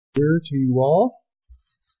Here to you all.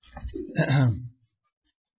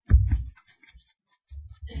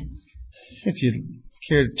 If you'd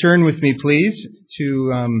care to turn with me, please,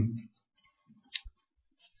 to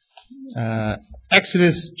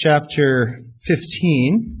Exodus chapter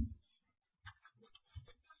 15.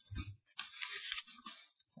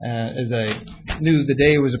 As I knew the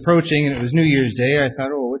day was approaching and it was New Year's Day, I thought,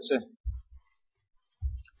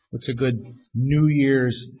 what's a good New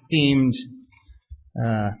Year's themed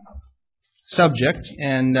subject,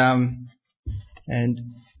 and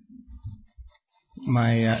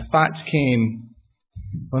my thoughts came,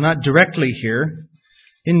 well, not directly here,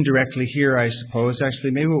 indirectly here, I suppose.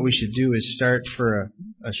 Actually, maybe what we should do is start for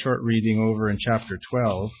a short reading over in chapter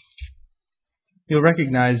 12. You'll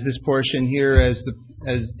recognize this portion here as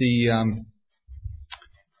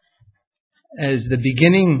the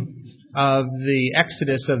beginning of the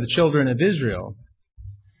exodus of the children of Israel.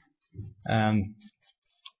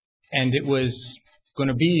 And it was going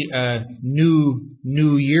to be a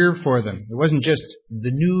new year for them. It wasn't just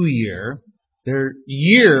the new year. Their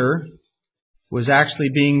year was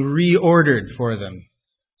actually being reordered for them.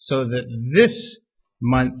 So that this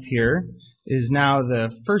month here is now the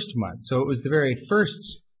first month. So it was the very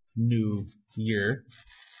first new year,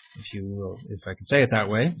 if you will, if I can say it that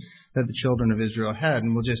way, that the children of Israel had.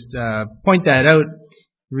 And we'll just point that out,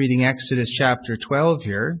 reading Exodus chapter 12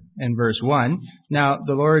 here and verse 1. Now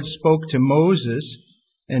the Lord spoke to Moses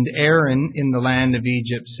and Aaron in the land of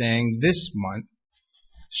Egypt, saying, "This month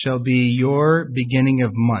shall be your beginning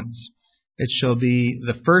of months. It shall be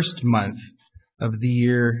the first month of the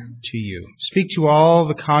year to you. Speak to all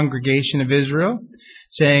the congregation of Israel,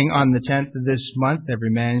 saying, on the 10th of this month every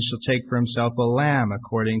man shall take for himself a lamb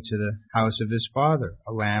according to the house of his father,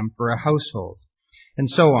 a lamb for a household," and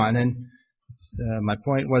so on. And my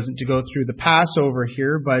point wasn't to go through the Passover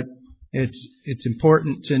here, but it's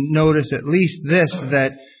important to notice at least this,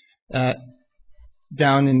 that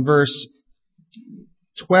down in verse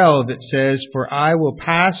 12 it says, "For I will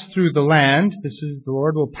pass through the land," this is the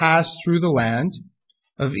Lord will pass through the land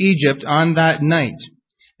of Egypt on that night,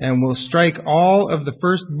 "and will strike all of the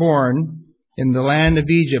firstborn in the land of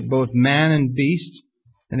Egypt, both man and beast,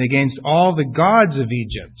 and against all the gods of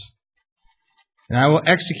Egypt. And I will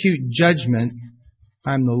execute judgment.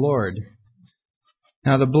 I'm the Lord.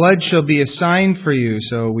 Now the blood shall be a sign for you."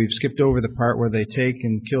 So we've skipped over the part where they take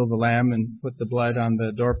and kill the lamb and put the blood on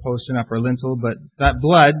the doorpost and upper lintel. But that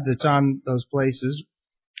blood that's on those places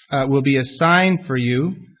will be a sign for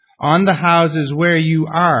you on the houses where you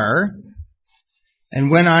are.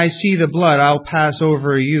 And when I see the blood, I'll pass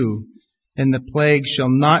over you, and the plague shall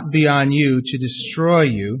not be on you to destroy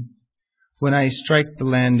you when I strike the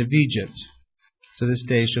land of Egypt. So this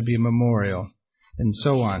day shall be a memorial, and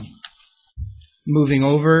so on. Moving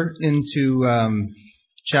over into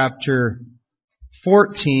chapter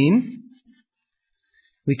 14,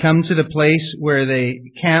 we come to the place where they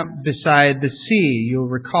camp beside the sea. You'll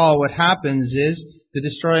recall what happens is the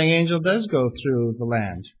destroying angel does go through the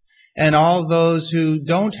land. And all those who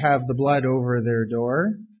don't have the blood over their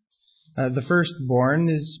door, the firstborn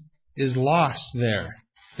is lost there.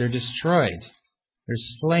 They're destroyed. They're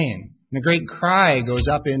slain. And a great cry goes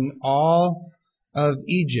up in all of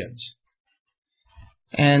Egypt.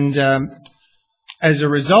 And as a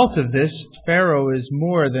result of this, Pharaoh is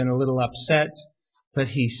more than a little upset, but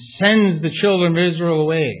he sends the children of Israel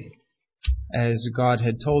away, as God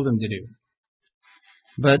had told him to do.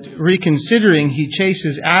 But reconsidering, he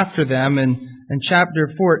chases after them, and chapter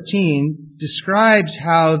 14 describes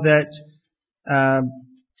how that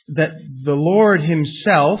the Lord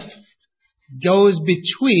himself goes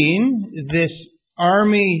between this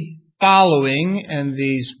army following and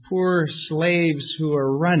these poor slaves who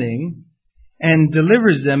are running, and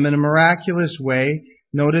delivers them in a miraculous way.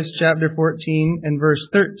 Notice chapter 14 and verse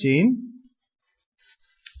 13.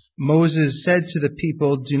 Moses said to the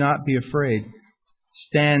people, "Do not be afraid.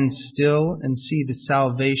 Stand still and see the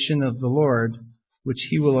salvation of the Lord, which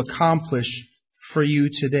he will accomplish for you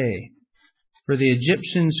today. For the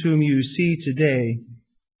Egyptians whom you see today,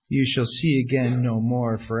 you shall see again no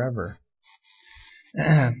more forever.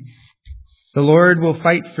 The Lord will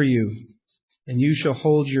fight for you, and you shall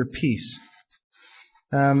hold your peace."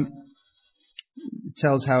 It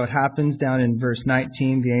tells how it happens down in verse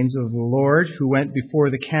 19. "The angel of the Lord, who went before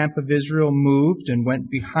the camp of Israel, moved and went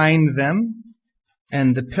behind them.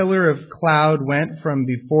 And the pillar of cloud went from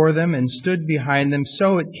before them and stood behind them.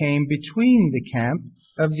 So it came between the camp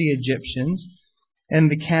of the Egyptians and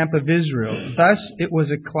the camp of Israel. Thus it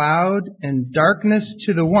was a cloud and darkness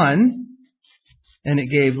to the one, and it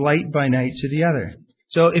gave light by night to the other."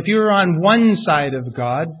 So if you were on one side of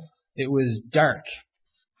God, it was dark.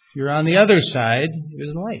 If you're on the other side, it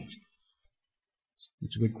was light.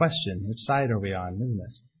 It's a good question. Which side are we on, isn't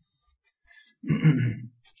it?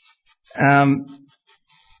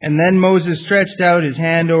 And then Moses stretched out his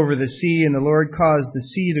hand over the sea, and the Lord caused the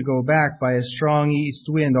sea to go back by a strong east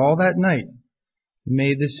wind all that night, and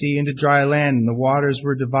made the sea into dry land, and the waters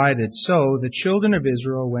were divided. So the children of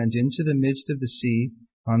Israel went into the midst of the sea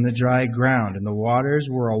on the dry ground, and the waters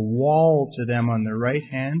were a wall to them on their right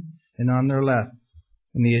hand and on their left.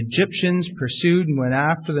 And the Egyptians pursued and went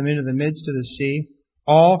after them into the midst of the sea,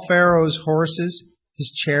 all Pharaoh's horses,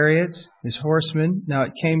 his chariots, his horsemen. Now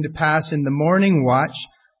it came to pass in the morning watch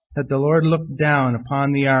that the Lord looked down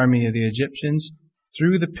upon the army of the Egyptians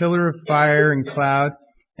through the pillar of fire and cloud,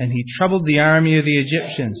 and he troubled the army of the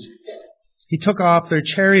Egyptians. He took off their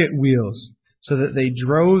chariot wheels so that they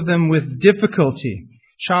drove them with difficulty.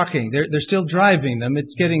 Shocking. They're still driving them.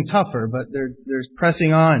 It's getting tougher, but they're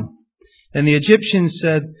pressing on. And the Egyptians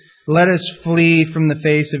said, "Let us flee from the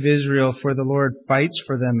face of Israel, for the Lord fights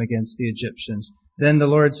for them against the Egyptians." Then the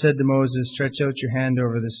Lord said to Moses, "Stretch out your hand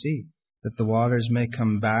over the sea, that the waters may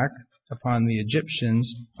come back upon the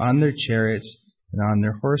Egyptians, on their chariots, and on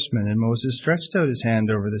their horsemen." And Moses stretched out his hand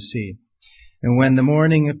over the sea. And when the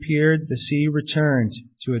morning appeared, the sea returned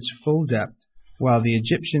to its full depth, while the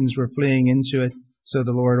Egyptians were fleeing into it. So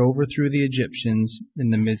the Lord overthrew the Egyptians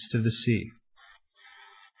in the midst of the sea.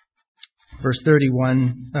 Verse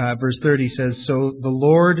 30 says, "So the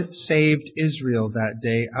Lord saved Israel that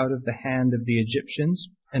day out of the hand of the Egyptians,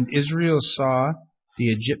 and Israel saw the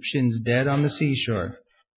Egyptians dead on the seashore.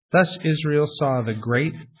 Thus Israel saw the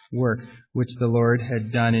great work which the Lord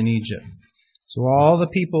had done in Egypt. So all the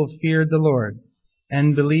people feared the Lord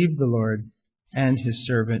and believed the Lord and his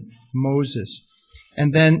servant Moses."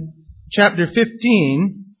 And then chapter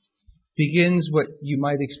 15 begins what you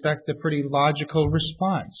might expect a pretty logical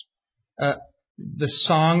response. The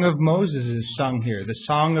Song of Moses is sung here, the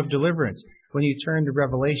Song of Deliverance. When you turn to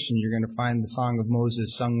Revelation, you're going to find the Song of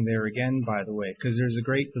Moses sung there again, by the way, because there's a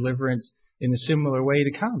great deliverance in a similar way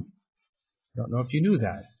to come. I don't know if you knew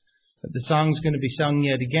that. But the song's going to be sung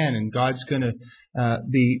yet again, and God's going to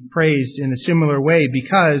be praised in a similar way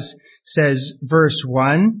because, says verse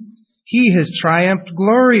 1, "He has triumphed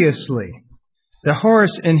gloriously. The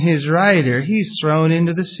horse and his rider he's thrown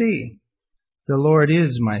into the sea. The Lord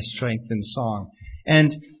is my strength and song."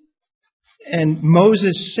 And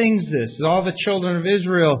Moses sings this. All the children of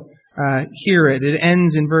Israel hear it. It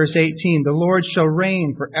ends in verse 18. "The Lord shall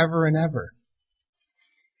reign forever and ever."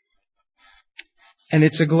 And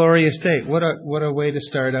it's a glorious day. What a way to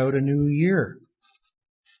start out a new year.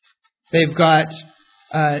 They've got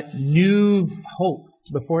new hope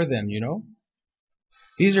before them, you know.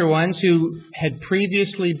 These are ones who had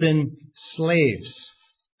previously been slaves,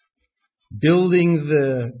 building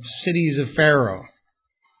the cities of Pharaoh.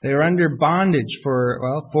 They were under bondage for,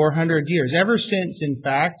 400 years. Ever since, in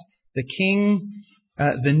fact,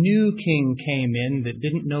 the new king came in that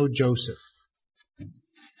didn't know Joseph.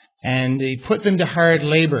 And he put them to hard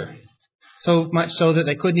labor, so much so that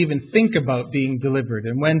they couldn't even think about being delivered.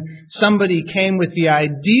 And when somebody came with the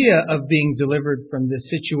idea of being delivered from this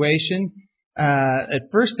situation,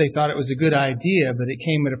 at first they thought it was a good idea, but it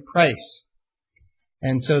came at a price.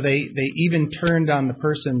 And so they even turned on the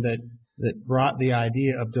person that brought the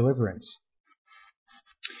idea of deliverance.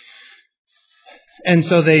 And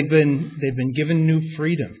so they've been given new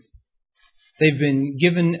freedom. They've been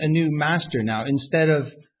given a new master now. Instead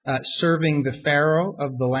of serving the Pharaoh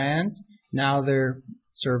of the land, now they're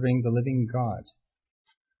serving the living God,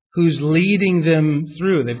 who's leading them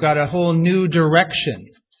through. They've got a whole new direction.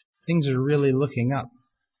 Things are really looking up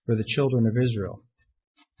for the children of Israel.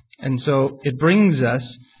 And so it brings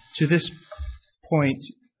us to this point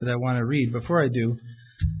that I want to read. Before I do,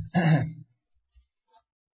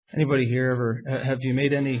 anybody here have you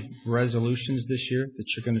made any resolutions this year that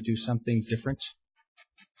you're going to do something different,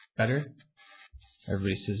 better?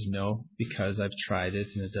 Everybody says no, because I've tried it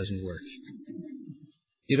and it doesn't work.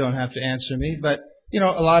 You don't have to answer me, but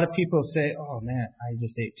a lot of people say, "Oh man, I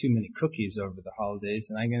just ate too many cookies over the holidays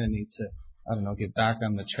and I'm going to need to, get back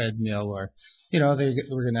on the treadmill," or, we're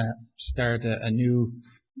going to start a new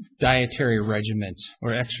dietary regiment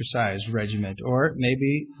or exercise regiment. Or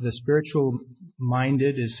maybe the spiritual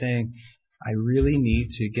minded is saying, "I really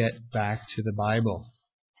need to get back to the Bible.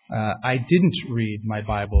 I didn't read my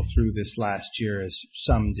Bible through this last year as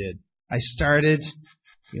some did. I started,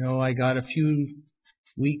 I got a few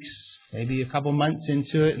weeks, maybe a couple months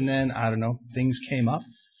into it, and then, things came up,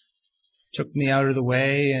 took me out of the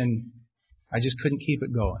way, and I just couldn't keep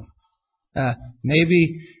it going."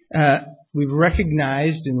 Maybe we've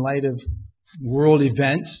recognized in light of world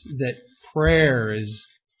events that prayer is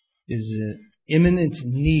an imminent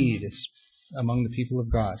need among the people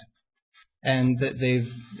of God, and that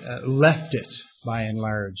they've left it by and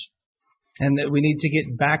large, and that we need to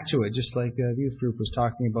get back to it, just like the youth group was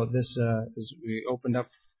talking about this as we opened up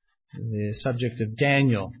the subject of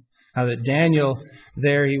Daniel. How that Daniel,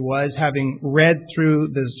 there he was, having read through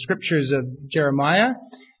the scriptures of Jeremiah,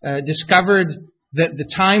 discovered that the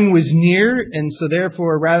time was near, and so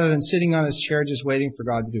therefore, rather than sitting on his chair just waiting for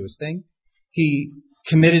God to do his thing, he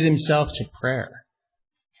committed himself to prayer.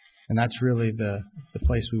 And that's really the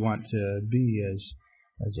place we want to be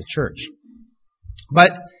as a church.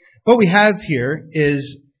 But what we have here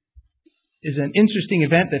is an interesting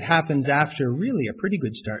event that happens after really a pretty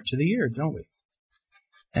good start to the year, don't we?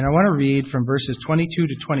 And I want to read from verses 22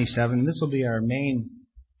 to 27. This will be our main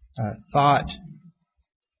thought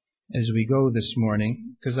as we go this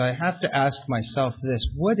morning, because I have to ask myself this: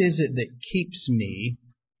 what is it that keeps me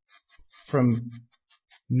from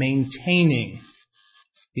maintaining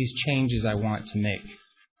these changes I want to make,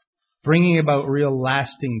 bringing about real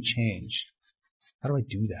lasting change? How do I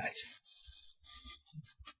do that?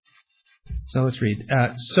 So let's read.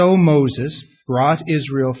 So Moses brought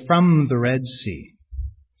Israel from the Red Sea.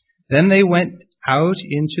 Then they went out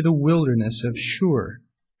into the wilderness of Shur,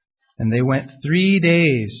 and they went 3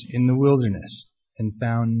 days in the wilderness and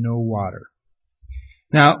found no water.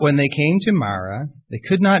 Now, when they came to Marah, they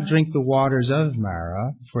could not drink the waters of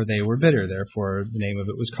Marah, for they were bitter. Therefore, the name of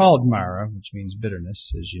it was called Marah, which means bitterness,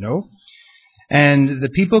 as you know. And the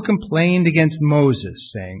people complained against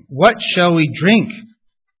Moses, saying, "What shall we drink?"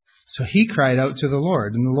 So he cried out to the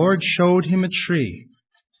Lord, and the Lord showed him a tree.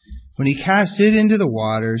 When he cast it into the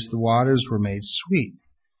waters were made sweet.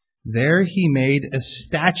 There he made a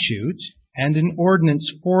statute and an ordinance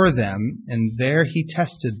for them, and there he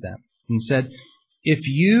tested them, and said, "If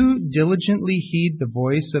you diligently heed the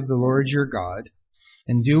voice of the Lord your God,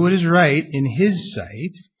 and do what is right in his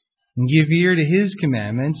sight, and give ear to his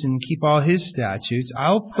commandments, and keep all his statutes,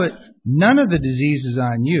 I'll put none of the diseases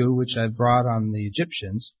on you which I've brought on the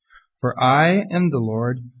Egyptians, for I am the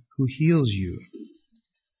Lord who heals you."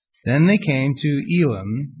 Then they came to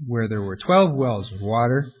Elim, where there were 12 wells of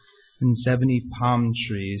water and 70 palm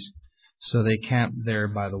trees, so they camped there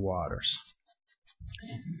by the waters.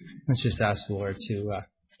 Let's just ask the Lord to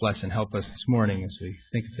bless and help us this morning as we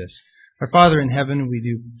think of this. Our Father in heaven, we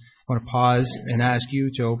do want to pause and ask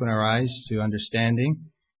you to open our eyes to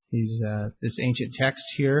understanding. This ancient text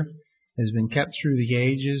here has been kept through the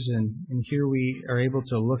ages, and here we are able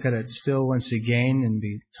to look at it still once again and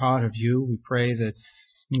be taught of you. We pray that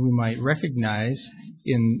we might recognize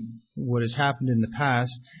in what has happened in the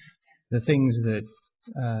past the things that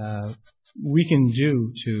we can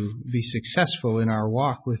do to be successful in our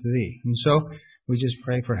walk with Thee. And so we just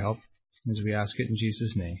pray for help as we ask it in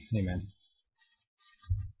Jesus' name. Amen.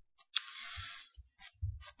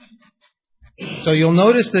 So you'll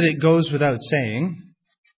notice that it goes without saying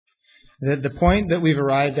that the point that we've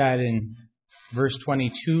arrived at in verse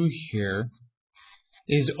 22 here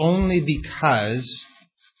is only because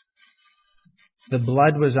the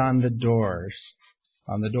blood was on the doors,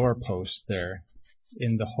 on the doorposts there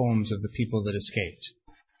in the homes of the people that escaped.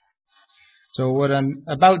 So what I'm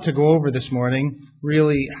about to go over this morning,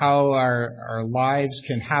 really how our lives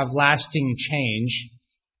can have lasting change,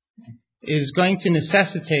 is going to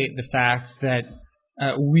necessitate the fact that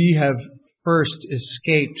we have first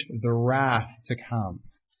escaped the wrath to come.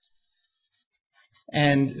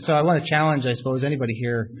 And so I want to challenge, I suppose, anybody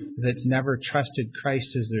here that's never trusted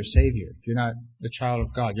Christ as their Savior. If you're not the child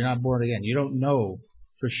of God, you're not born again, you don't know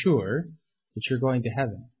for sure that you're going to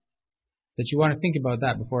heaven, that you want to think about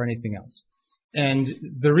that before anything else. And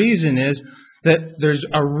the reason is that there's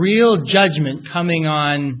a real judgment coming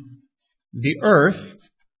on the earth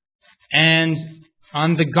and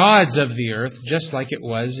on the gods of the earth, just like it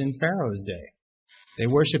was in Pharaoh's day. They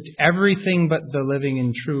worshipped everything but the living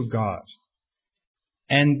and true God.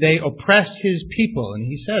 And they oppressed his people, and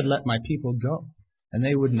he said, "Let my people go." And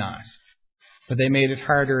they would not. But they made it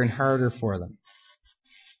harder and harder for them.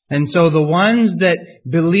 And so the ones that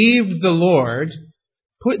believed the Lord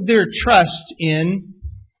put their trust in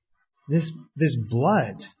this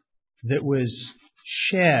blood that was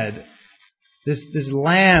shed, this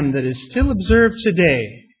lamb that is still observed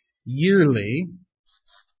today, yearly,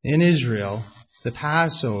 in Israel, the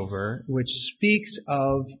Passover, which speaks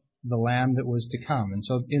of the Lamb that was to come. And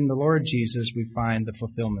so in the Lord Jesus we find the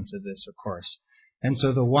fulfillments of this, of course. And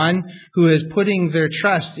so the one who is putting their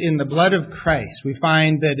trust in the blood of Christ, we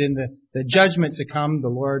find that in the judgment to come, the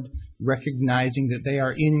Lord, recognizing that they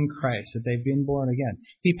are in Christ, that they've been born again,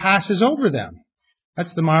 He passes over them.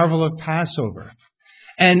 That's the marvel of Passover.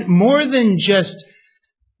 And more than just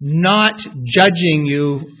not judging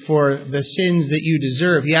you for the sins that you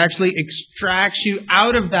deserve. He actually extracts you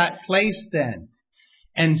out of that place then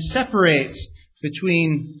and separates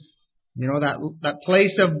between, that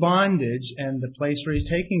place of bondage and the place where He's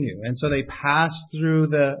taking you. And so they pass through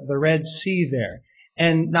the Red Sea there.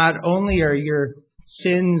 And not only are your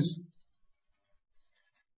sins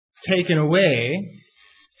taken away,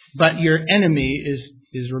 but your enemy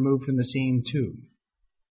is removed from the scene too.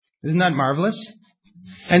 Isn't that marvelous?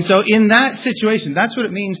 And so in that situation, that's what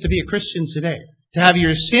it means to be a Christian today. To have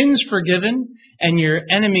your sins forgiven and your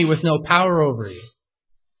enemy with no power over you.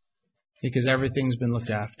 Because everything's been looked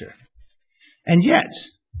after. And yet,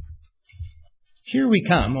 here we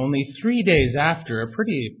come, only 3 days after a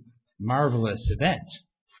pretty marvelous event.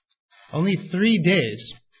 Only 3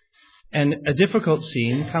 days. And a difficult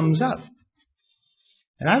scene comes up.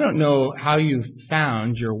 And I don't know how you've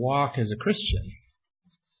found your walk as a Christian.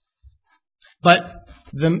 But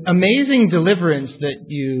the amazing deliverance that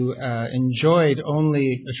you enjoyed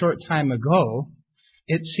only a short time ago,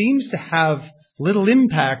 it seems to have little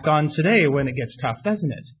impact on today when it gets tough,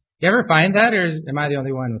 doesn't it? You ever find that, or am I the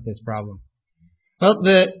only one with this problem? Well,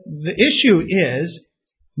 the issue is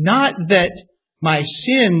not that my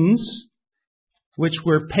sins, which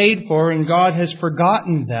were paid for and God has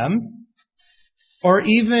forgotten them, or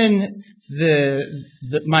even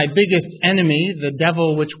my biggest enemy, the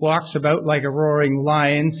devil which walks about like a roaring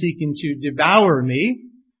lion seeking to devour me,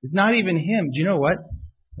 is not even him. Do you know what?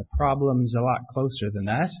 The problem's a lot closer than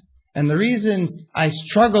that. And the reason I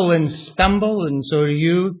struggle and stumble, and so do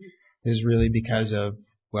you, is really because of,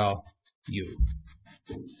 you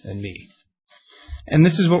and me. And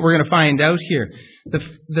this is what we're going to find out here.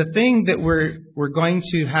 The thing that we're going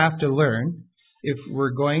to have to learn, if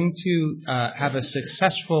we're going to have a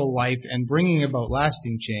successful life and bringing about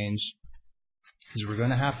lasting change, is we're going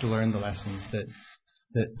to have to learn the lessons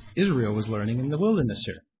that Israel was learning in the wilderness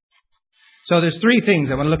here. So there's 3 things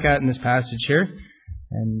I want to look at in this passage here,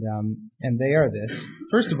 and they are this.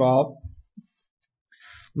 First of all,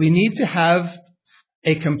 we need to have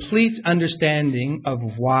a complete understanding of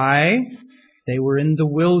why they were in the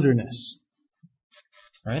wilderness.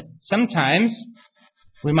 Right? Sometimes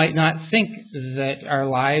we might not think that our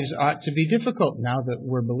lives ought to be difficult now that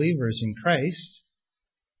we're believers in Christ.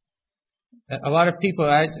 A lot of people,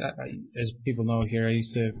 as people know here, I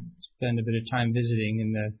used to spend a bit of time visiting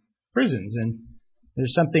in the prisons, and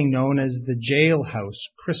there's something known as the jailhouse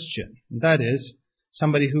Christian. And that is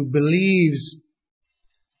somebody who believes,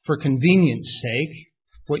 for convenience sake,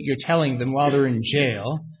 what you're telling them while they're in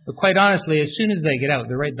jail. But quite honestly, as soon as they get out,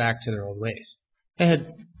 they're right back to their old ways.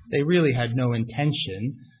 They really had no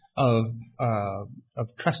intention of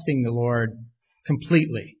trusting the Lord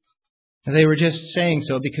completely. And they were just saying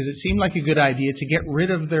so because it seemed like a good idea to get rid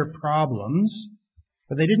of their problems,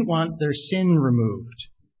 but they didn't want their sin removed.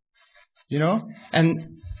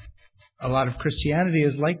 And a lot of Christianity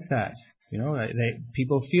is like that.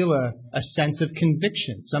 People feel a sense of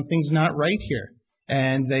conviction. Something's not right here.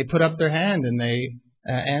 And they put up their hand and they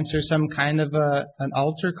answer some kind of an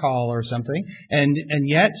altar call or something. And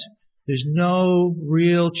yet, there's no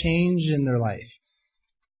real change in their life.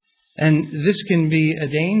 And this can be a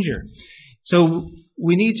danger. So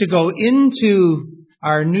we need to go into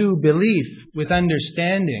our new belief with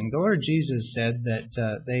understanding. The Lord Jesus said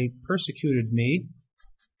that they persecuted me.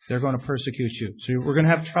 They're going to persecute you. So we're going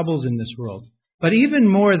to have troubles in this world. But even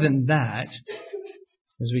more than that,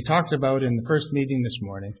 as we talked about in the first meeting this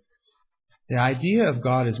morning, the idea of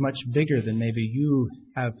God is much bigger than maybe you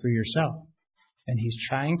have for yourself. And He's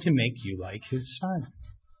trying to make you like His Son.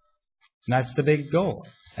 And that's the big goal.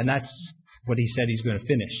 And that's what He said He's going to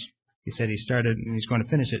finish. He said He started and He's going to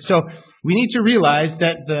finish it. So we need to realize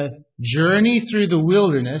that the journey through the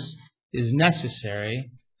wilderness is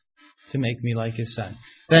necessary to make me like His Son.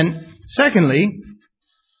 Then, secondly,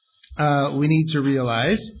 we need to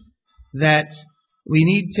realize that we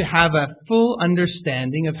need to have a full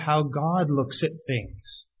understanding of how God looks at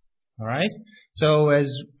things. All right? So as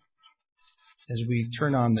we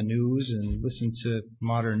turn on the news and listen to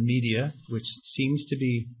modern media, which seems to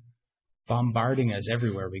be bombarding us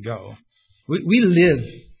everywhere we go, we live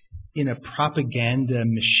in a propaganda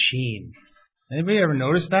machine. Anybody ever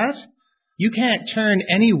notice that? You can't turn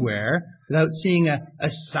anywhere without seeing a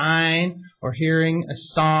sign or hearing a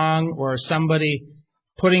song or somebody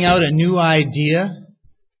putting out a new idea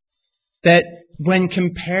that, when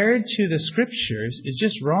compared to the Scriptures, is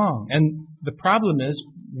just wrong. And the problem is,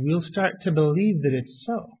 we'll start to believe that it's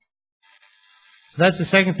so. So that's the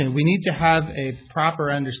second thing. We need to have a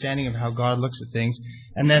proper understanding of how God looks at things.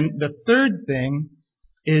 And then the third thing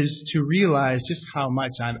is to realize just how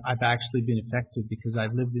much I've actually been affected because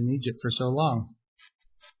I've lived in Egypt for so long.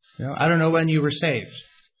 I don't know when you were saved,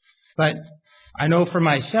 but I know for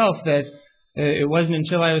myself that it wasn't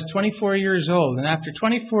until I was 24 years old, and after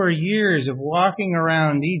 24 years of walking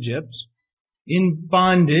around Egypt in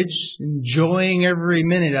bondage, enjoying every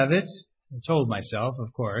minute of it, I told myself,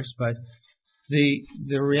 of course, but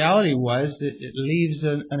the reality was that it leaves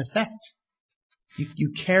an effect.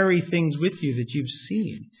 You carry things with you that you've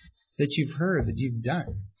seen, that you've heard, that you've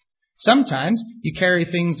done. Sometimes you carry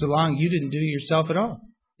things along you didn't do yourself at all.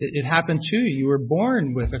 It happened to you. You were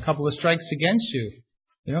born with a couple of strikes against you.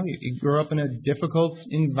 You grew up in a difficult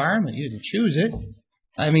environment. You didn't choose it.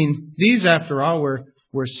 I mean, these, after all,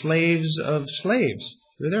 were slaves of slaves.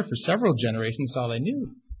 They were there for several generations, all they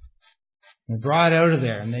knew. They're brought out of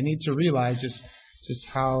there, and they need to realize just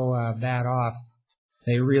how bad off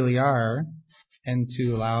they really are, and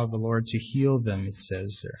to allow the Lord to heal them, it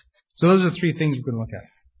says there. So those are three things we're going to look at.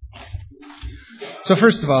 So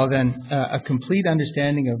first of all, then, a complete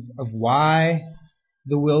understanding of why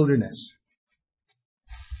the wilderness.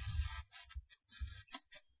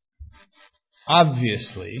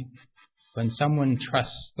 Obviously, when someone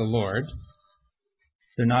trusts the Lord,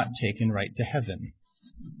 they're not taken right to heaven.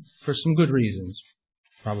 For some good reasons.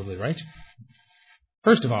 Probably right.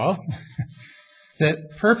 First of all, the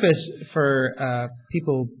purpose for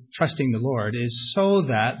people trusting the Lord is so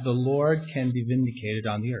that the Lord can be vindicated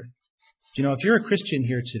on the earth. If you're a Christian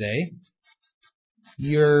here today,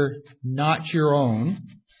 you're not your own.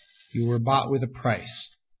 You were bought with a price.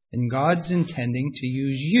 And God's intending to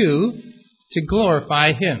use you to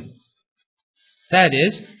glorify Him. That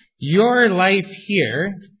is, your life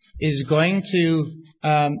here is going to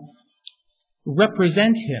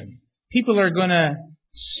represent Him. People are going to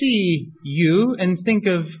see you and think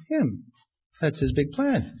of Him. That's His big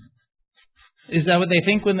plan. Is that what they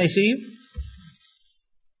think when they see you?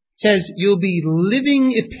 It says, you'll be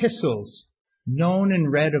living epistles, known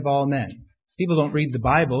and read of all men. People don't read the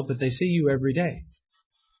Bible, but they see you every day.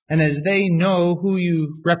 And as they know who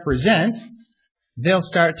you represent, they'll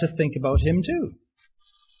start to think about Him too.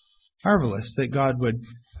 Marvelous that God would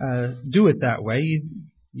do it that way.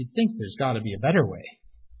 You'd think there's got to be a better way.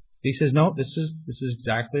 He says, no, this is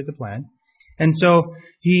exactly the plan. And so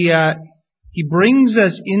He brings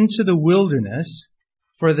us into the wilderness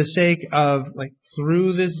for the sake of,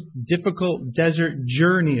 through this difficult desert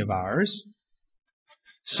journey of ours,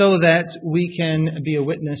 so that we can be a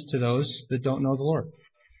witness to those that don't know the Lord.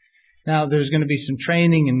 Now, there's going to be some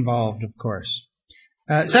training involved, of course.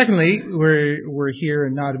 Secondly, we're here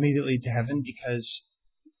and not immediately to heaven because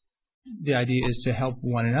the idea is to help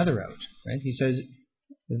one another out. Right? He says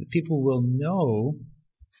that people will know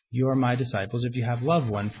you're my disciples if you have love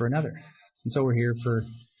one for another. And so we're here for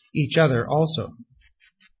each other also.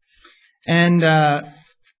 And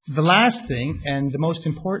the last thing, and the most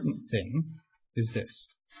important thing, is this.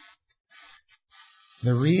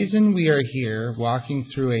 The reason we are here walking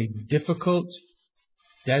through a difficult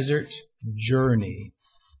desert journey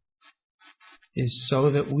is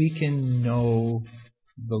so that we can know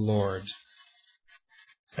the Lord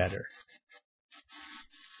better.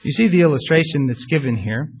 You see the illustration that's given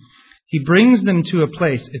here. He brings them to a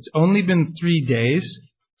place. It's only been 3 days.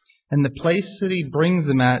 And the place that He brings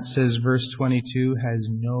them at, says verse 22, has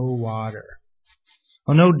no water.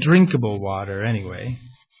 Well, no drinkable water anyway.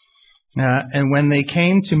 And when they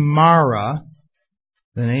came to Mara,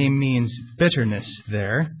 the name means bitterness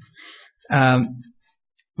there,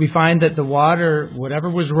 we find that the water, whatever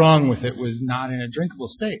was wrong with it, was not in a drinkable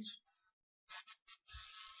state.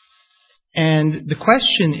 And the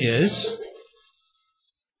question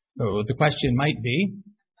might be,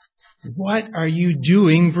 what are you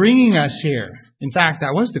doing bringing us here? In fact,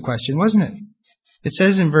 that was the question, wasn't it? It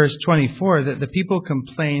says in verse 24 that the people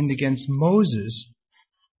complained against Moses,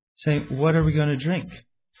 saying, what are we going to drink?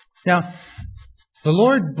 Now, the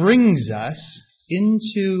Lord brings us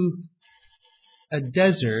into a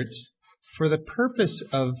desert for the purpose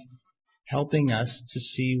of helping us to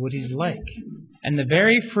see what He's like. And the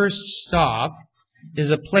very first stop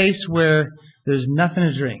is a place where there's nothing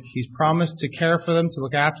to drink. He's promised to care for them, to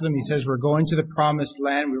look after them. He says we're going to the promised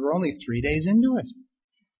land. We were only 3 days into it.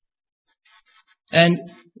 And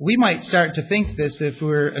we might start to think this if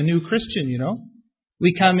we're a new Christian,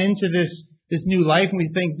 We come into this new life and we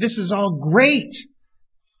think, this is all great.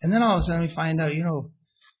 And then all of a sudden we find out,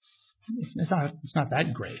 it's not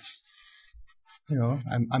that great.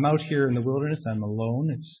 I'm out here in the wilderness. I'm alone.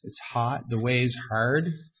 It's hot. The way's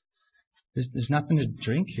hard. There's nothing to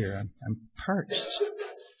drink here. I'm parched.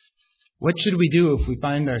 What should we do if we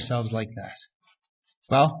find ourselves like that?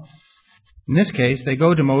 Well, In this case, they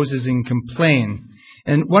go to Moses and complain.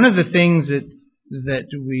 And one of the things that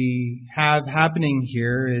we have happening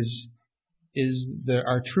here is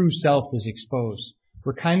our true self is exposed.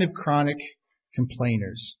 We're kind of chronic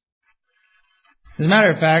complainers. As a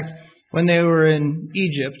matter of fact, when they were in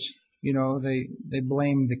Egypt, they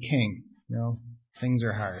blamed the king. Things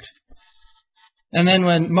are hard. And then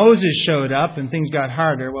when Moses showed up and things got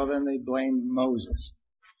harder, well, then they blamed Moses.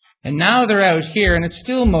 And now they're out here and it's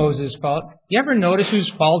still Moses' fault. You ever notice whose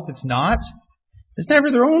fault it's not? It's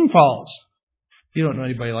never their own fault. You don't know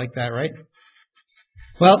anybody like that, right?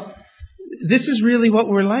 Well, this is really what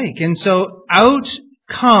we're like. And so out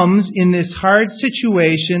comes in this hard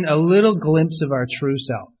situation a little glimpse of our true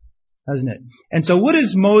self, doesn't it? And so what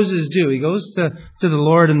does Moses do? He goes to the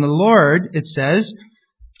Lord, and the Lord, it says,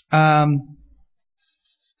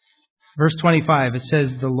 verse 25, it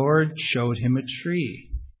says, the Lord showed him a tree.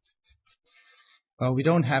 Well, we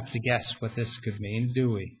don't have to guess what this could mean,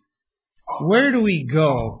 do we? Where do we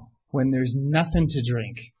go when there's nothing to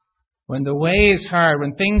drink? When the way is hard,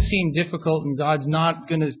 when things seem difficult and God's not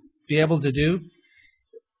going to be able to do?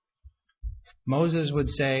 Moses would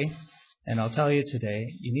say, and I'll tell you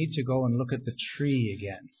today, you need to go and look at the tree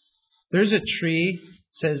again. There's a tree,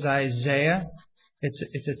 says Isaiah.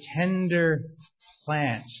 It's a tender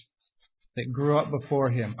plant that grew up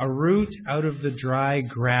before him, a root out of the dry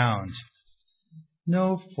ground.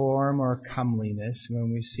 No form or comeliness.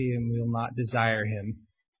 When we see him, we will not desire him.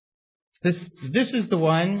 This is the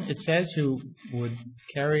one, it says, who would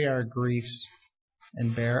carry our griefs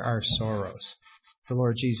and bear our sorrows. The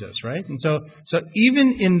Lord Jesus, right? And so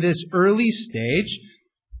even in this early stage,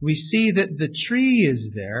 we see that the tree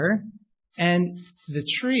is there, and the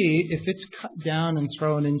tree, if it's cut down and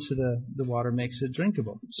thrown into the water, makes it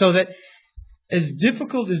drinkable. So that as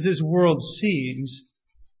difficult as this world seems,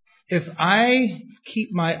 if I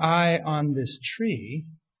keep my eye on this tree,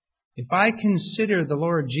 if I consider the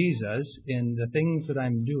Lord Jesus in the things that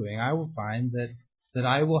I'm doing, I will find that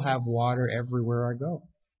I will have water everywhere I go.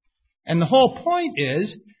 And the whole point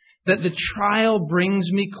is that the trial brings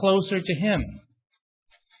me closer to Him.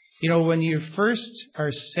 When you first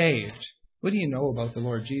are saved, what do you know about the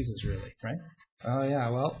Lord Jesus, really, right? Oh, yeah,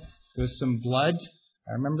 well, there was some blood.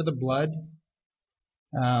 I remember the blood.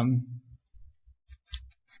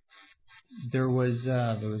 There was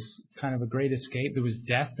kind of a great escape. There was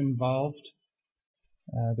death involved.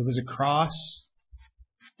 There was a cross.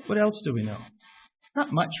 What else do we know?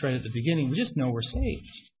 Not much right at the beginning. We just know we're saved.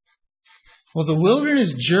 Well, the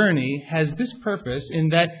wilderness journey has this purpose in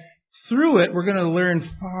that through it we're going to learn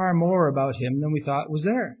far more about Him than we thought was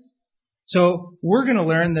there. So we're going to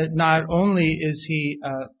learn that not only is He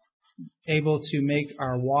able to make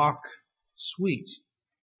our walk sweet,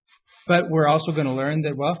 but we're also going to learn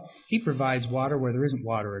that, He provides water where there isn't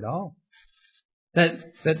water at all. That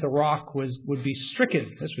the rock would be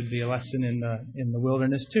stricken. This would be a lesson in the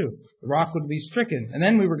wilderness too. The rock would be stricken. And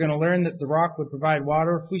then we were going to learn that the rock would provide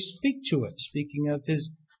water if we speak to it. Speaking of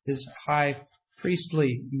His high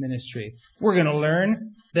priestly ministry. We're going to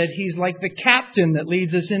learn that He's like the captain that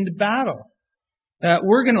leads us into battle.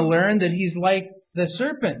 We're going to learn that He's like the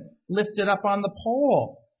serpent lifted up on the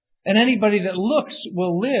pole. And anybody that looks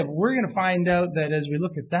will live. We're going to find out that as we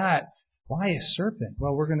look at that, why a serpent?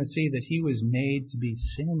 Well, we're going to see that He was made to be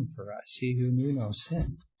sin for us. He who knew no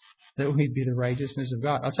sin. That we'd be the righteousness of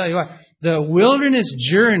God. I'll tell you what, the wilderness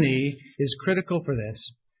journey is critical for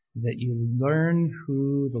this. That you learn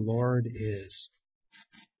who the Lord is.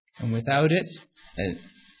 And without it,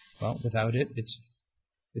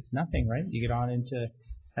 it's nothing, right? You get on into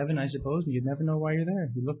heaven, I suppose, and you'd never know why you're there.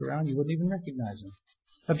 You look around, you wouldn't even recognize Him.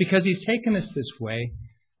 But because He's taken us this way,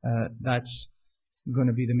 that's going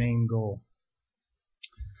to be the main goal.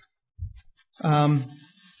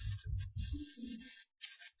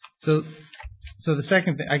 So the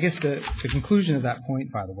second thing, I guess the conclusion of that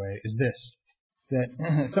point, by the way, is this.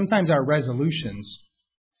 That sometimes our resolutions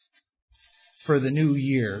for the new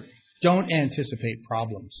year don't anticipate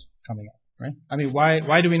problems coming up, right? I mean,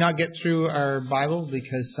 why do we not get through our Bible?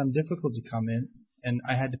 Because some difficulty come in, and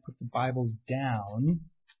I had to put the Bible down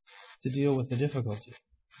to deal with the difficulty.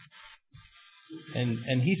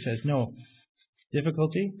 And He says, no,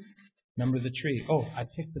 difficulty, remember the tree. Oh, I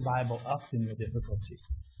picked the Bible up in the difficulty.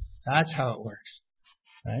 That's how it works,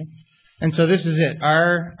 right? And so this is it.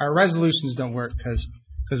 Our resolutions don't work because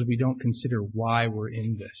we don't consider why we're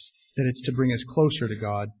in this. That it's to bring us closer to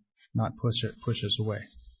God, not push us away.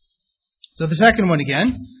 So the second one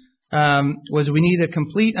again was we need a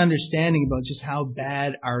complete understanding about just how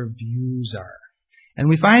bad our views are. And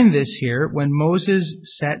we find this here when Moses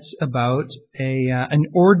sets about an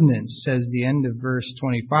ordinance, says the end of verse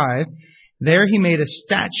 25, There he made a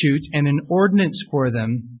statute and an ordinance for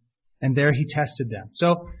them, and there he tested them.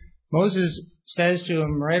 So Moses says to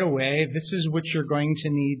him right away, this is what you're going to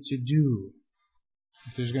need to do.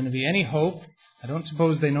 If there's going to be any hope, I don't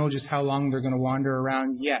suppose they know just how long they're going to wander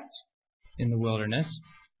around yet in the wilderness,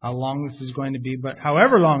 how long this is going to be, but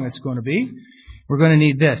however long it's going to be, we're going to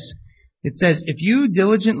need this. It says, if you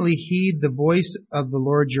diligently heed the voice of the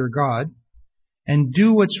Lord your God and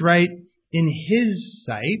do what's right in His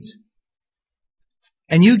sight,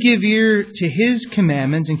 and you give ear to His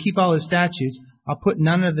commandments and keep all His statutes, I'll put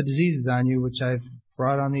none of the diseases on you which I've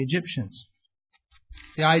brought on the Egyptians.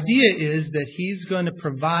 The idea is that He's going to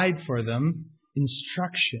provide for them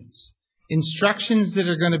instructions. Instructions that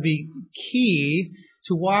are going to be key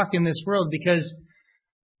to walk in this world because,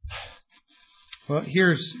 well,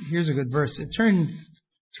 here's a good verse. Turn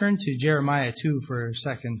to Jeremiah 2 for a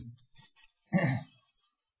second.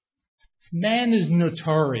 Man is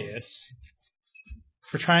notorious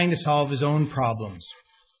for trying to solve his own problems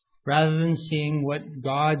rather than seeing what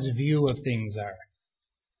God's view of things are.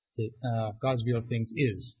 God's view of things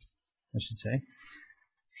is, I should say.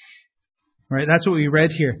 Right, that's what we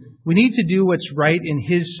read here. We need to do what's right in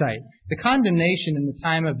His sight. The condemnation in the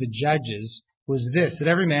time of the judges was this, that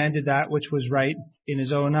every man did that which was right in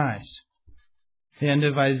his own eyes. The end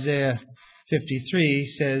of Isaiah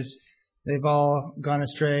 53 says, they've all gone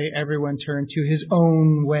astray, everyone turned to his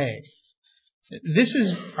own way. This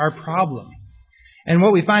is our problem. And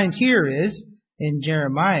what we find here is, in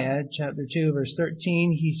Jeremiah chapter 2, verse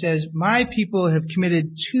 13, he says, my people have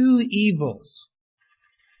committed two evils.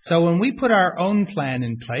 So when we put our own plan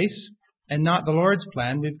in place, and not the Lord's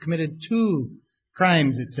plan, we've committed two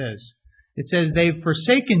crimes, it says. It says, they've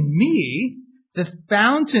forsaken me, the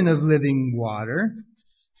fountain of living water.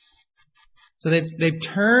 So they've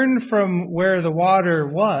turned from where the water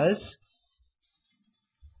was,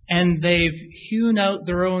 and they've hewn out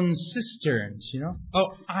their own cisterns,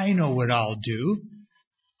 Oh, I know what I'll do.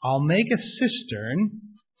 I'll make a cistern,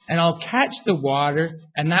 and I'll catch the water,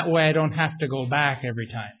 and that way I don't have to go back every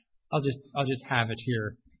time. I'll just have it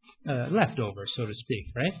here left over, so to speak,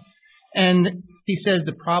 right? And he says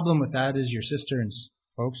the problem with that is your cisterns,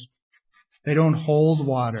 folks. They don't hold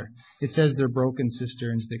water. It says they're broken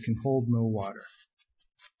cisterns that can hold no water.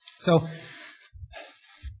 So,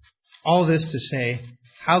 all this to say,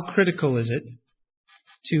 how critical is it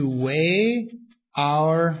to weigh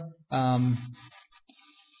our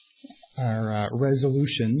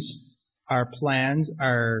resolutions, our plans,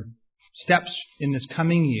 our steps in this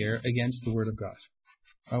coming year against the Word of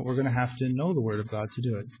God? We're going to have to know the Word of God to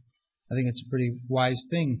do it. I think it's a pretty wise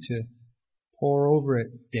thing to pore over it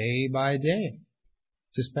day by day,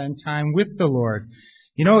 to spend time with the Lord.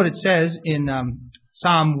 You know what it says in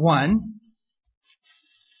Psalm 1?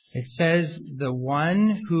 It says, the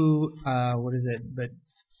one who, but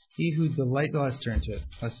he who delights, let's turn to it,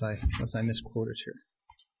 lest I misquote it here.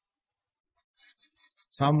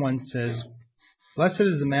 Psalm 1 says, blessed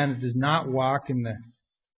is the man that does not walk in the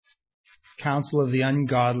counsel of the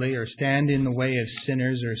ungodly, or stand in the way of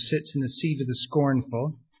sinners, or sits in the seat of the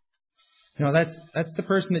scornful. That's the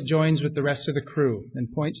person that joins with the rest of the crew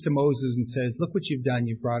and points to Moses and says, look what you've done,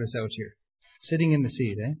 you've brought us out here. Sitting in the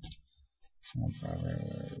seat,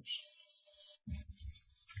 Proverbs.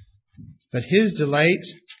 But his delight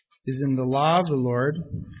is in the law of the Lord.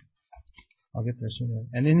 I'll get there soon.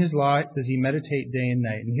 And in His law does he meditate day and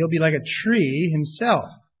night. And he'll be like a tree himself,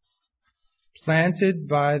 planted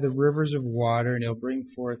by the rivers of water, and he'll bring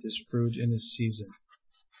forth his fruit in his season.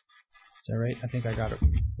 Is that right? I think I got it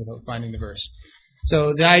without finding the verse.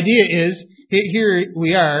 So the idea is, here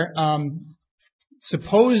we are,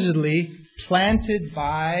 supposedly planted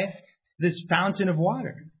by this fountain of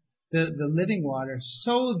water, the living water,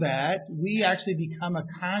 so that we actually become a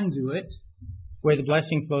conduit where the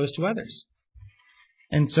blessing flows to others.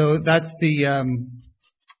 And so that's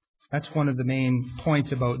one of the main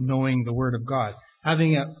points about knowing the Word of God,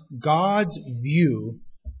 having a God's view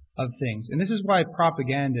of things. And this is why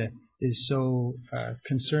propaganda is so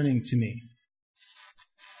concerning to me.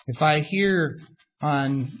 If I hear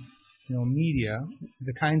on media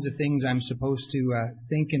the kinds of things I'm supposed to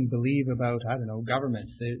think and believe about,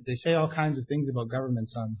 governments. They say all kinds of things about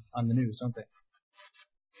governments on the news, don't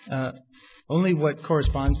they? Only what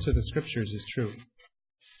corresponds to the Scriptures is true.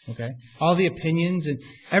 Okay? All the opinions, and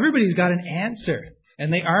everybody's got an answer,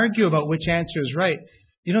 and they argue about which answer is right.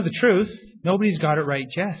 The truth, nobody's got it right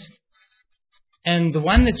yet. And the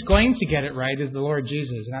one that's going to get it right is the Lord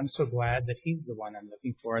Jesus. And I'm so glad that He's the one I'm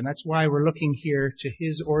looking for. And that's why we're looking here to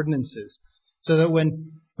His ordinances. So that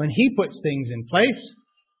when He puts things in place,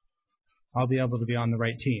 I'll be able to be on the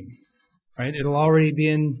right team. Right? It'll already be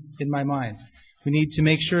in my mind. We need to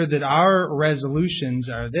make sure that our resolutions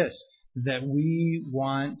are this, that we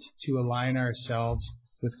want to align ourselves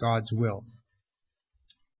with God's will.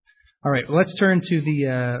 All right, let's turn to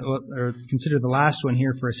or consider the last one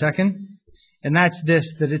here for a second. And that's this,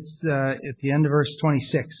 that it's at the end of verse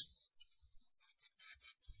 26.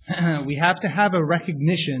 We have to have a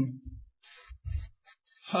recognition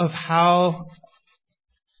of how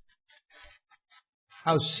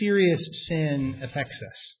serious sin affects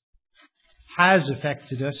us, has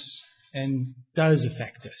affected us, and does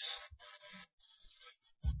affect us.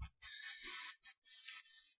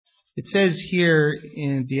 It says here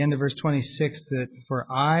in the end of verse 26 that, "For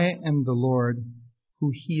I am the Lord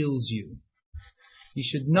who heals you." You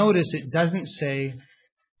should notice it doesn't say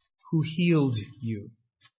who healed you.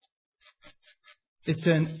 It's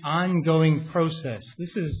an ongoing process.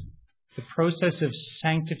 This is the process of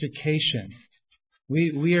sanctification.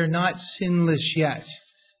 We are not sinless yet.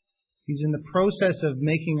 He's in the process of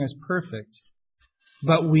making us perfect.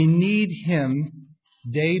 But we need Him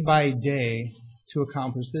day by day to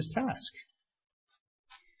accomplish this task.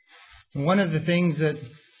 And one of the things that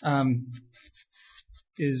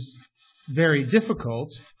is very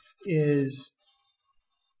difficult is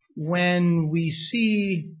when we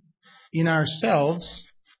see in ourselves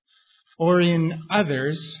or in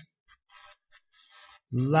others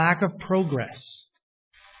lack of progress.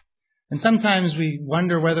 And sometimes we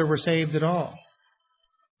wonder whether we're saved at all.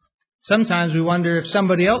 Sometimes we wonder if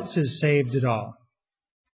somebody else is saved at all.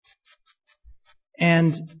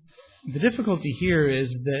 And the difficulty here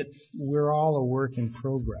is that we're all a work in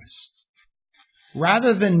progress.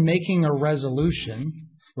 Rather than making a resolution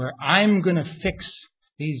where I'm going to fix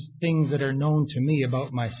these things that are known to me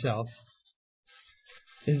about myself,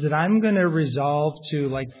 is that I'm going to resolve to,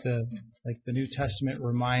 like the New Testament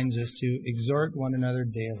reminds us, to exhort one another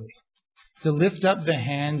daily, to lift up the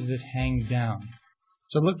hands that hang down.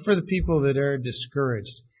 So look for the people that are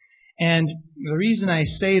discouraged. And the reason I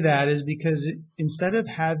say that is because instead of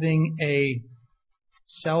having a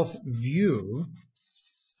self-view,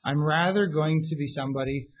 I'm rather going to be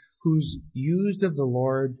somebody who's used of the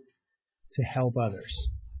Lord to help others.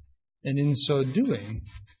 And in so doing,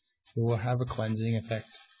 it will have a cleansing effect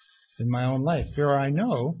in my own life. For I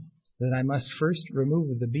know that I must first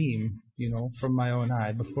remove the beam, from my own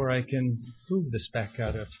eye before I can move the speck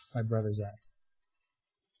out of my brother's eye.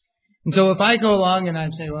 And so if I go along and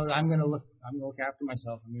I'm saying, well, I'm going to look after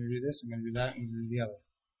myself, I'm going to do this, I'm going to do that, I'm going to do the other,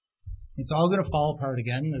 it's all going to fall apart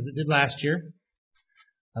again, as it did last year,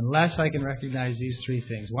 unless I can recognize these three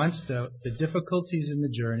things. Once, the difficulties in the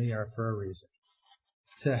journey are for a reason,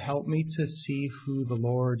 to help me to see who the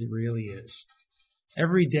Lord really is.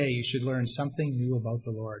 Every day you should learn something new about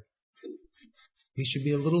the Lord. He should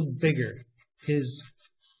be a little bigger. His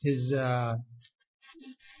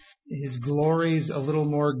glories a little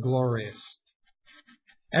more glorious.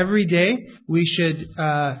 Every day we should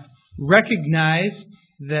recognize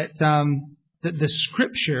that the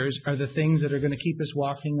Scriptures are the things that are going to keep us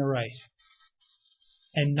walking aright,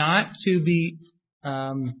 and not to be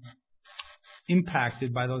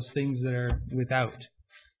impacted by those things that are without.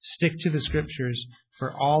 Stick to the Scriptures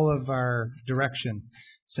for all of our direction.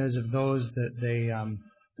 It says of those that they I'm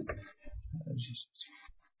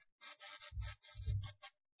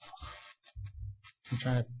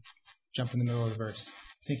trying to jump in the middle of the verse.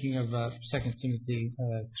 Thinking of 2 Timothy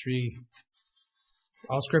 3.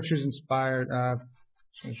 All Scripture is inspired,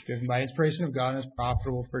 given by inspiration of God, and is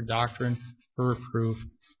profitable for doctrine, for reproof,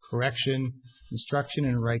 correction, instruction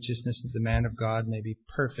in righteousness, that the man of God may be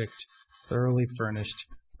perfect, thoroughly furnished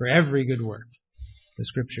for every good work. The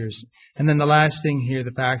Scriptures. And then the last thing here,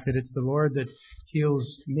 the fact that it's the Lord that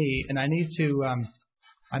heals me. And I need to,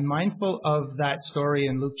 I'm mindful of that story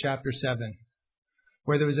in Luke chapter 7,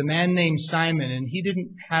 where there was a man named Simon, and he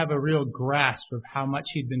didn't have a real grasp of how much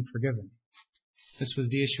he'd been forgiven. This was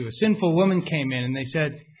the issue. A sinful woman came in, and they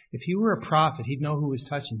said, if he were a prophet, he'd know who was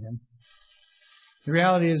touching him. The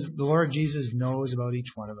reality is, the Lord Jesus knows about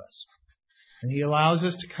each one of us. And He allows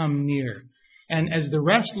us to come near. And as the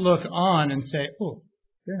rest look on and say, oh,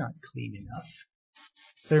 they're not clean enough,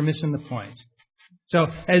 they're missing the point. So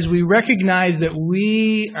as we recognize that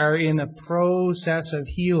we are in a process of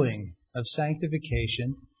healing, of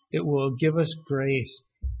sanctification, it will give us grace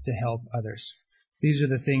to help others. These are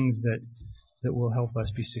the things that will help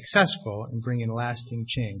us be successful in bringing lasting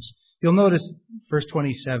change. You'll notice verse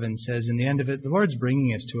 27 says, in the end of it, the Lord's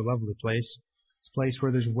bringing us to a lovely place. It's a place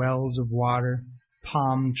where there's wells of water,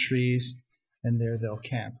 palm trees, and there they'll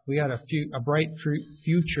camp. We got a bright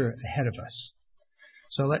future ahead of us.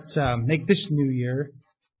 So let's make this new year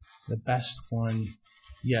the best one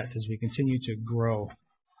yet as we continue to grow.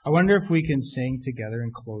 I wonder if we can sing together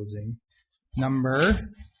in closing. Number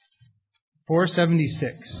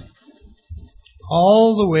 476.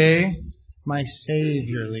 All the way my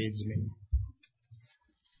Savior leads me.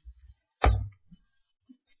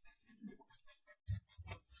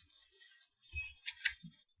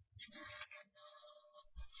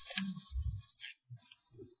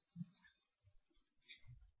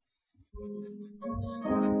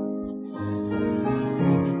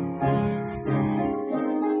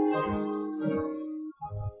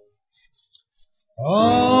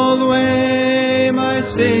 All the way my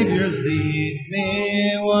Savior leads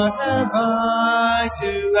me, what have I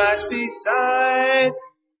to ask beside?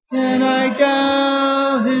 Can I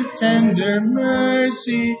doubt His tender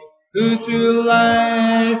mercy, who through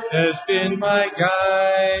life has been my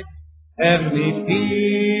guide? Heavenly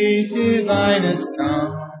peace, divinest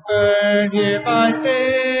comfort, here by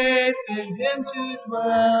faith in Him to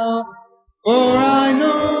dwell. For I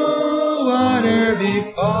know whate'er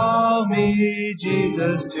befall me,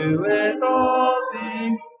 Jesus doeth all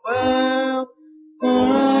things well. For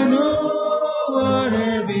I know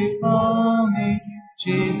whate'er befall me,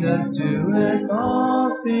 Jesus doeth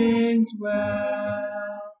all things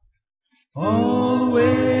well. All the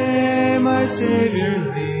way my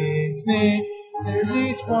Savior leads me, is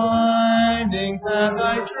each winding path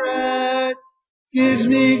I tread, gives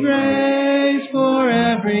me grace for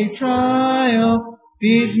every trial,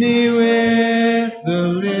 feeds me with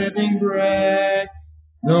the living bread.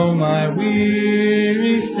 Though my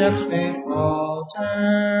weary steps may falter,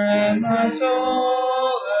 and my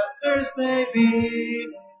soul athirst may be,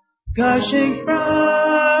 gushing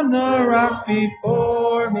from the rock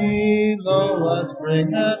before me, lo, a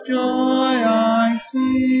spring of joy I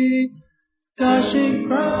see. Gushing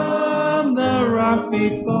from the rock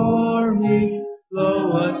before me,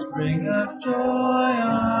 lo, a spring of joy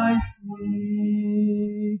I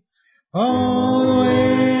see. All the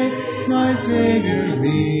way my Savior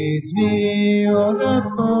leads me, oh, the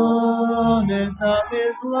fullness of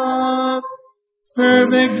His love.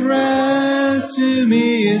 Perfect rest to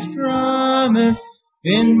me is promised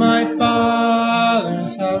in my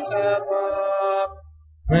Father's house above.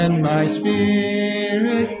 When my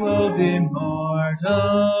spirit clothed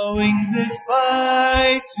immortal wings its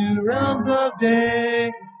flight to realms of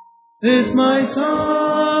day, this my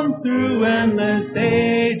song through endless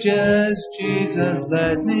ages, Jesus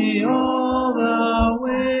led me all the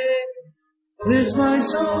way. This my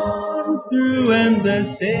song through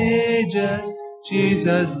endless ages,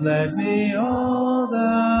 Jesus led me all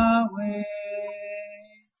the way.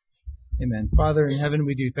 Amen. Father in heaven,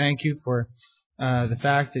 we do thank You for the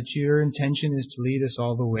fact that Your intention is to lead us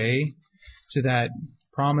all the way to that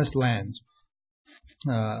promised land,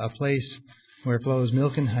 a place where flows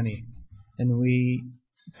milk and honey. And we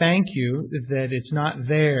thank You that it's not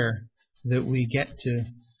there that we get to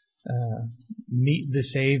meet the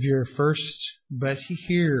Savior first, but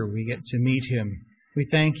here we get to meet Him. We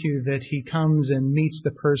thank You that He comes and meets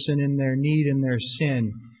the person in their need and their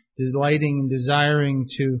sin, delighting and desiring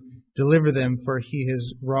to deliver them, for He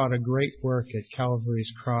has wrought a great work at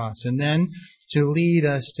Calvary's cross. And then to lead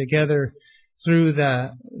us together through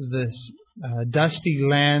this dusty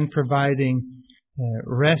land, providing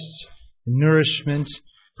rest, nourishment,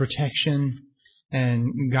 protection,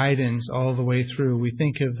 and guidance all the way through. We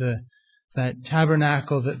think of that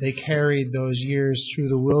tabernacle that they carried those years through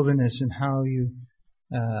the wilderness, and how You,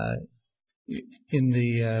 in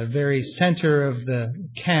the very center of the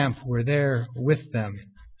camp, were there with them.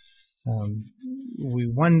 We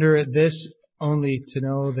wonder at this only to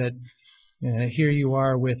know that here You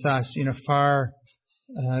are with us in a far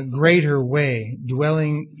greater way,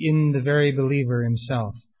 dwelling in the very believer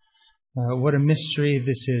himself. What a mystery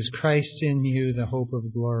this is. Christ in you, the hope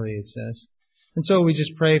of glory, it says. And so we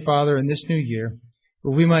just pray, Father, in this new year,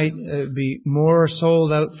 where we might be more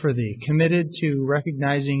sold out for Thee, committed to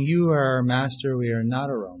recognizing You are our Master, we are not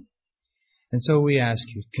our own. And so we ask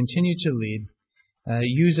You, continue to lead.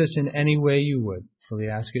 Use us in any way You would. For we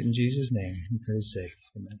ask it in Jesus' name, and for His sake.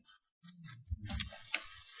 Amen.